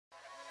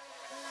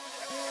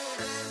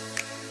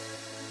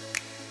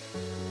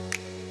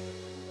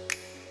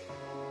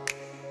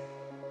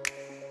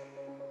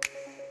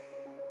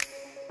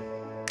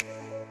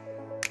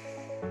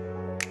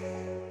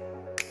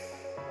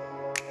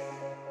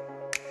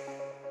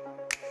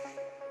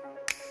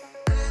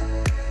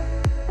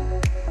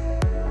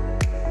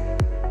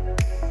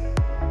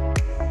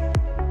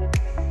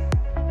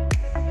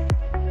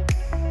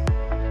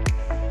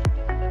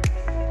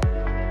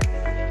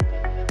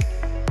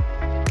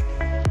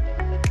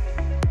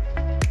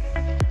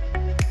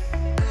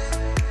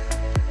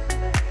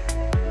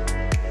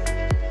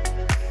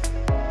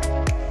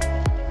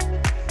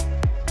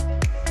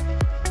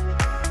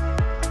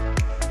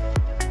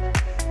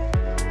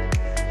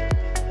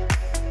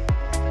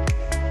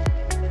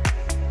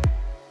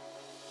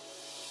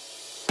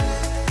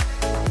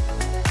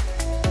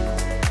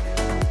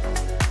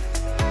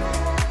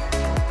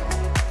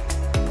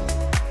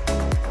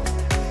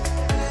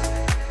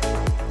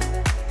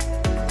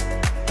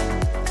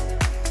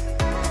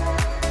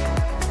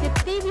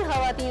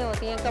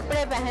होती हैं,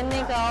 कपड़े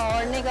पहनने का,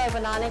 ओढ़ने का और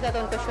बनाने का तो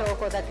उनको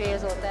शौक़ होता है,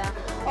 क्रेज़ होता है।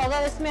 और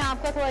अगर इसमें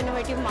आपका थोड़ा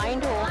इनोवेटिव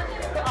माइंड हो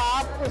तो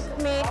आप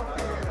उसमें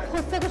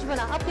खुद से कुछ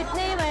बना। अब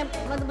कितने ही मैं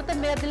मतलब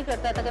मेरा दिल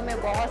करता था कि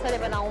मैं बहुत सारे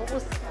बनाऊँ,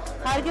 उस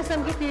हर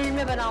किस्म की फील्ड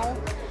में बनाऊँ।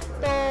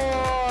 तो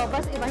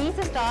बस वहीं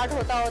से स्टार्ट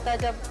होता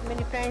जब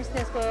मेरी फ्रेंड्स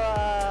ने इसको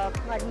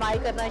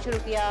एडमायर करना शुरू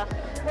किया,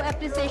 वो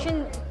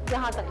एप्रिसिएशन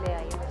यहाँ तक ले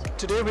आई।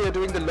 Today we are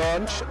doing the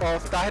launch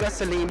of Tahira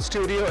Saleem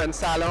Studio and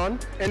Salon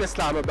in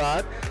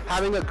Islamabad.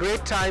 Having a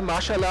great time,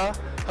 mashallah.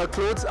 Her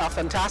clothes are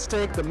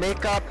fantastic, the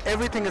makeup,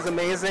 everything is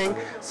amazing.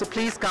 So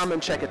please come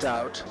and check it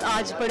out.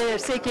 आज बड़े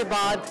अरसे के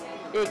बाद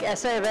एक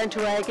ऐसा event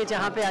हुआ है कि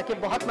जहाँ पे आके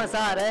बहुत मज़ा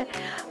आ रहा है,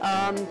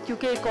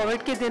 क्योंकि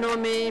कोविड के दिनों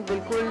में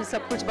बिल्कुल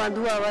सब कुछ बंद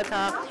हुआ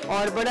था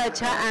और बड़ा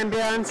अच्छा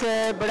एम्बियंस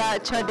है, बड़ा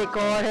अच्छा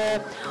डेकोर है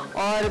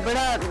और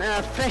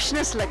बड़ा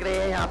फ्रेशनेस लग रही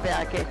है यहाँ पे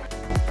आके।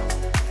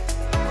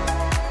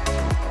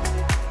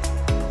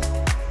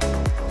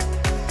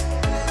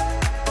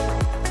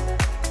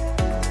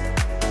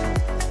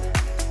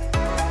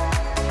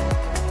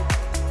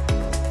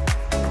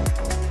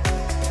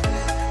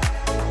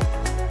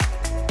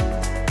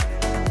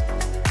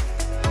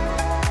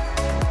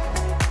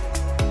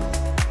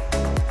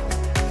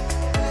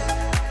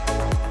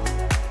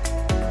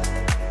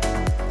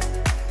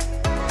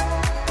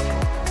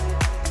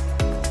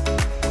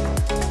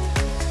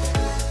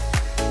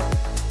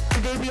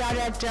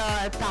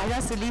 At Tahira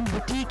Saleem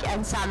Boutique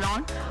and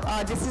Salon.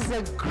 This is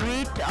a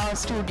great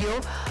studio.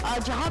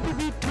 जहाँ पे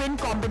भी twin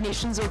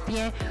combinations होती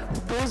हैं,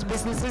 those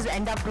businesses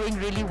end up doing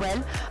really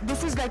well.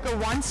 This is like a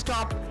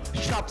one-stop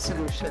shop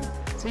solution.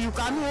 So you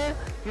come here,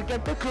 you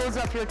get the clothes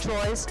of your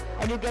choice,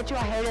 and you get your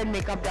hair and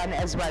makeup done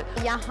as well.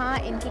 यहाँ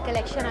इनकी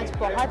collection आज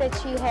बहुत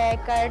अच्छी है,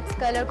 cuts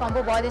colour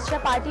combo बहुत अच्छा,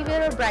 party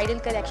wear और bridal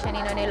collection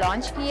इन्होंने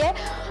लॉन्च की है।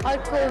 और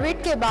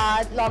कोविड के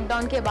बाद,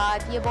 लॉकडाउन के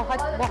बाद ये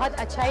बहुत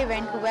अच्छा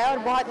इवेंट हुआ है और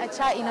बहुत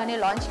अच्छा इन्होंने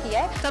लॉन्च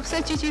किया है। सबसे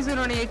अच्छी चीज़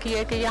उन्होंने ये की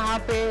है कि यहाँ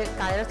पे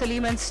Tahira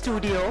Salim and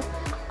studio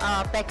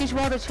package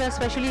बहुत अच्छा है,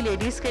 स्पेशली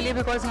लेडीज़ के लिए,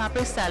 बिकॉज यहाँ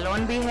पे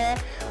सैलून भी है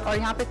और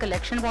यहाँ पे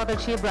कलेक्शन बहुत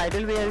अच्छी है,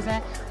 ब्राइडल वेयर्स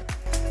हैं।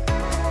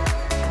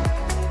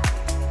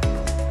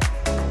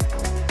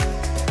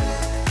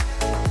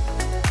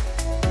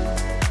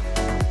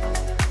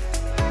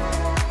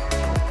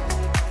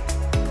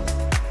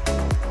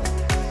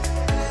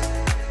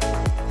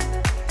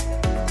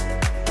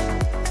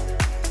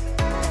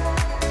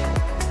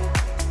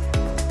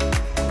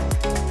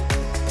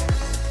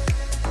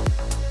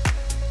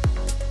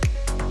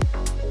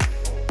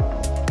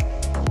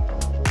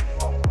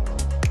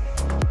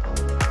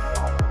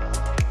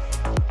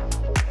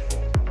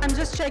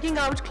 Just checking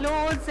out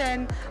clothes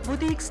and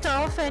boutique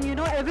stuff, and you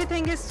know,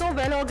 everything is so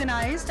well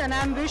organized, and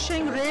I'm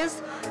wishing Riz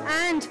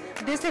and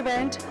this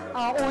event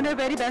owner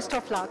very best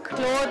of luck.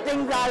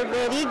 Clothing are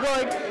very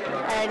good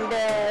and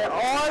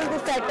all the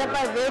setup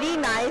are very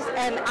nice,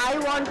 and I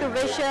want to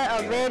wish her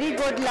a very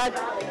good luck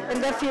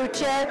in the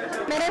future.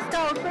 मैंने इसका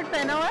outfit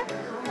पहना हुआ है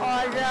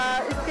और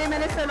इसके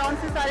मैंने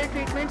salon से सारे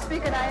ट्रीटमेंट्स भी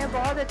कराए हैं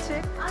बहुत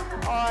अच्छे,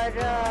 और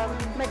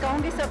मैं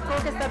कहूँगी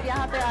सबको कि सब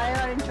यहाँ पे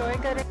आए और एंजॉय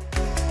करें।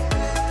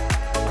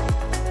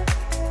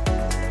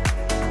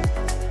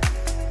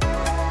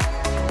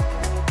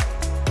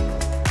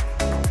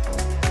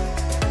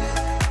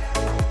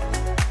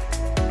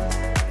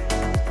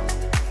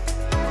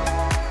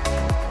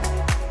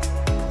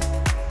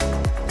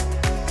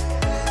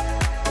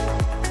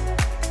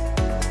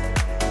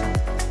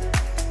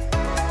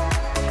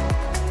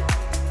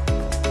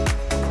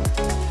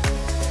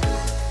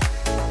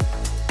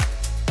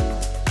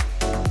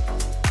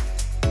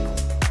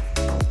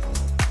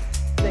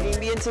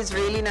 Is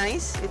really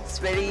nice. It's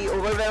very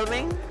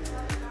overwhelming.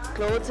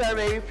 Clothes are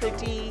very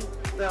pretty.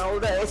 All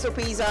the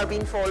SOPs are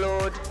being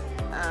followed,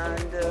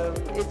 and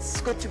it's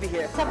good to be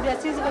here. सब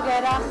ड्रेसेस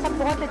वगैरह सब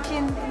बहुत अच्छे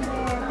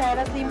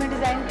ताहिरा सलीम में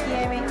डिज़ाइन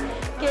किए हुए,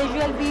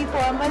 कैजुअल भी,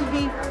 फॉर्मल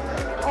भी,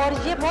 और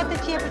ये बहुत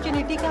अच्छी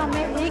अपॉर्चुनिटी कि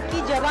हमें एक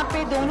ही जगह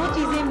पे दोनों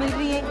चीज़ें मिल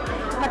रही हैं,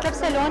 मतलब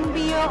सैलून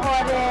भी है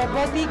और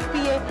बुटीक भी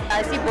है।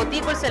 ऐसी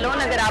बुटीक और सैलून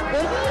अगर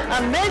आपको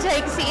मिल जाए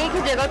किसी एक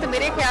ही जगह, तो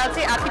मेरे ख्याल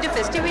से आपकी जो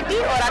फेस्टिविटी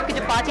और आपकी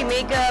जो पार्टी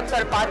मेकअप्स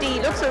और पार्टी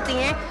लुक्स होती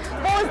हैं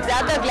वो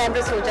ज़्यादा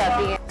ग्लैमरस हो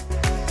जाती हैं।